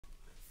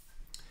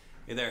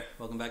Hey there,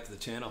 welcome back to the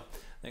channel.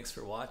 Thanks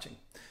for watching.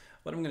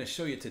 What I'm going to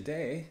show you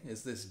today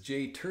is this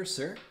Jay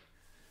Turser,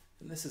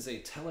 and this is a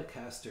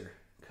Telecaster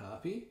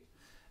copy.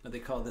 Now they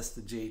call this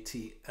the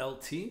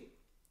JT-LT,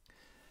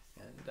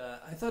 and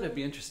I thought it'd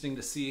be interesting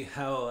to see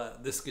how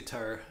this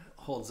guitar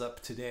holds up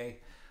today.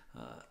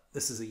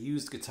 This is a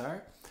used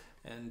guitar,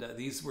 and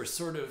these were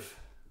sort of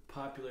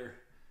popular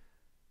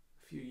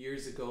a few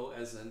years ago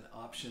as an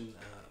option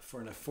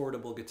for an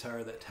affordable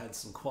guitar that had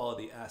some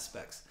quality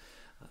aspects.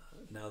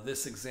 Now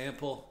this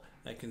example,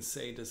 I can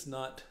say, does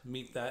not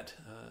meet that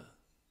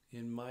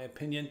in my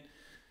opinion.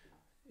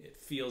 It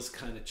feels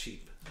kind of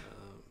cheap.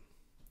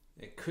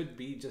 It could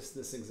be just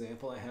this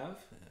example I have,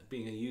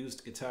 being a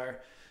used guitar,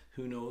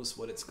 who knows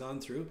what it's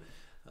gone through,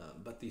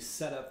 but the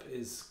setup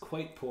is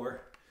quite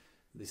poor.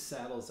 The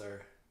saddles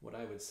are what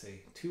I would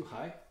say too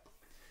high,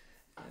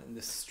 and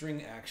the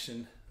string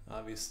action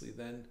obviously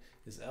then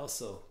is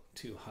also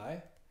too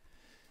high,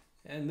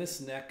 and this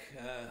neck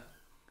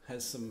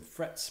has some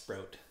fret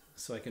sprout,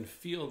 so I can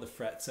feel the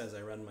frets as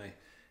I run my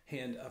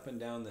hand up and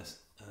down this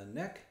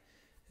neck,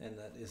 and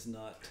that is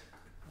not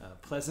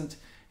pleasant.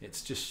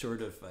 It's just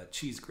sort of a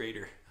cheese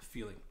grater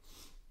feeling.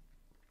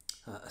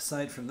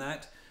 Aside from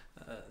that,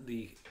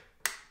 the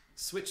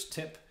switch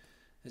tip,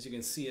 as you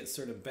can see, it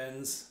sort of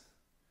bends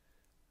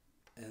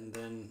and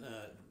then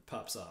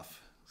pops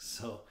off.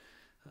 So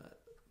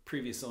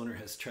previous owner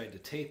has tried to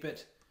tape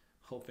it,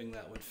 hoping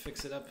that would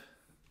fix it up.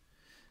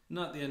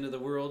 Not the end of the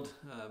world,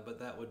 but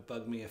that would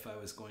bug me if I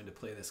was going to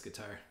play this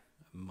guitar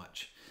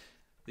much.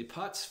 The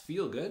pots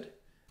feel good,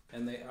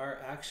 and they are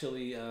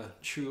actually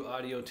true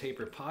audio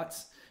taper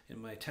pots in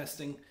my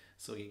testing,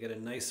 so you get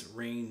a nice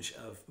range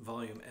of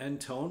volume and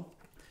tone.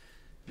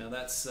 Now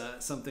that's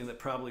something that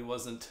probably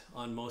wasn't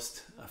on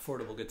most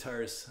affordable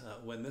guitars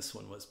when this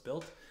one was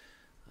built,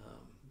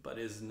 but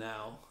is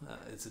now.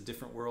 It's a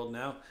different world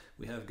now.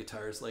 We have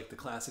guitars like the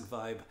Classic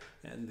Vibe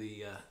and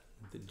the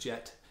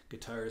Jet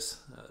guitars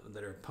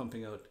that are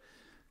pumping out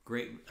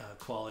great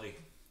quality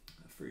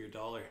for your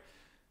dollar.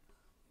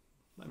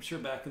 I'm sure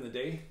back in the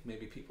day,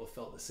 maybe people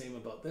felt the same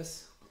about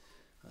this.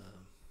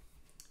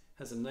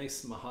 Has a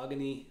nice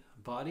mahogany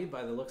body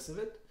by the looks of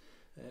it,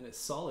 and it's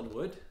solid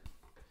wood,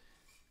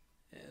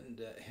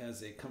 and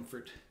has a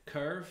comfort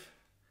carve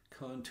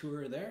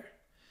contour there.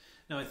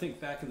 Now I think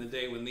back in the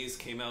day when these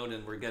came out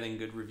and were getting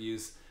good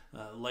reviews,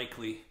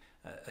 likely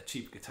a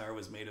cheap guitar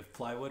was made of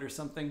plywood or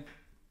something.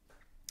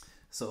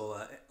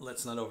 So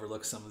let's not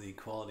overlook some of the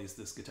qualities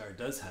this guitar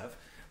does have.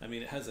 I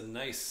mean, it has a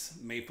nice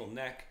maple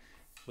neck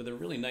with a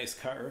really nice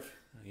carve.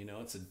 You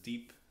know, it's a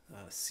deep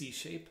C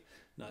shape,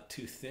 not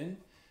too thin.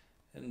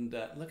 And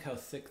look how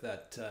thick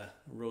that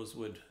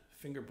rosewood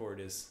fingerboard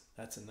is.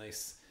 That's a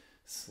nice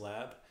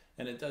slab.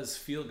 And it does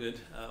feel good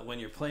when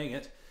you're playing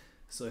it.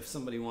 So if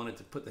somebody wanted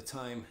to put the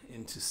time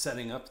into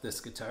setting up this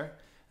guitar,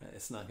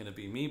 it's not going to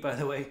be me, by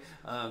the way,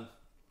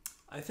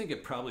 I think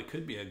it probably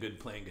could be a good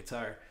playing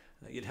guitar.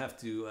 You'd have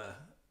to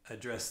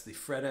address the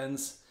fret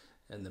ends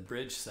and the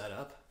bridge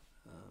setup,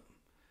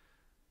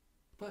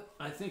 but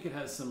I think it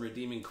has some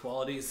redeeming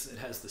qualities. It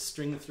has the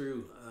string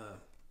through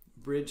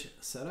bridge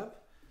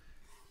setup,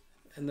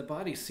 and the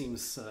body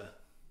seems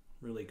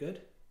really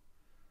good.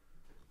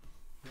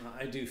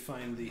 I do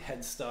find the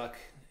headstock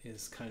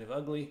is kind of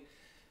ugly,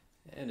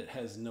 and it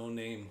has no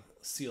name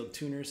sealed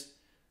tuners,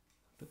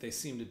 but they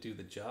seem to do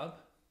the job.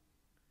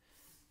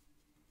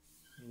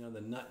 You know,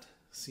 the nut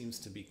seems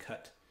to be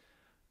cut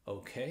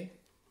okay.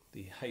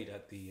 The height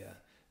at the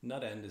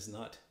nut end is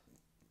not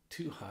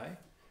too high.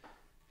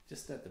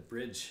 Just at the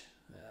bridge,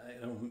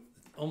 it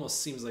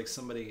almost seems like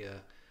somebody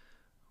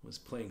was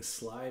playing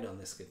slide on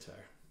this guitar.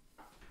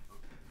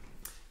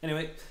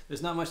 Anyway,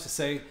 there's not much to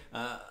say.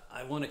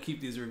 I want to keep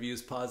these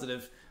reviews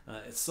positive.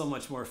 It's so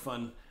much more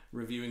fun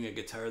reviewing a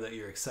guitar that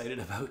you're excited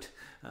about,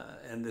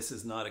 and this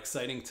is not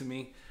exciting to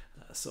me,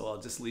 so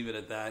I'll just leave it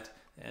at that,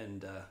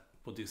 and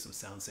we'll do some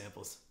sound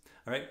samples.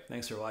 All right,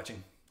 thanks for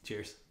watching.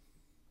 Cheers.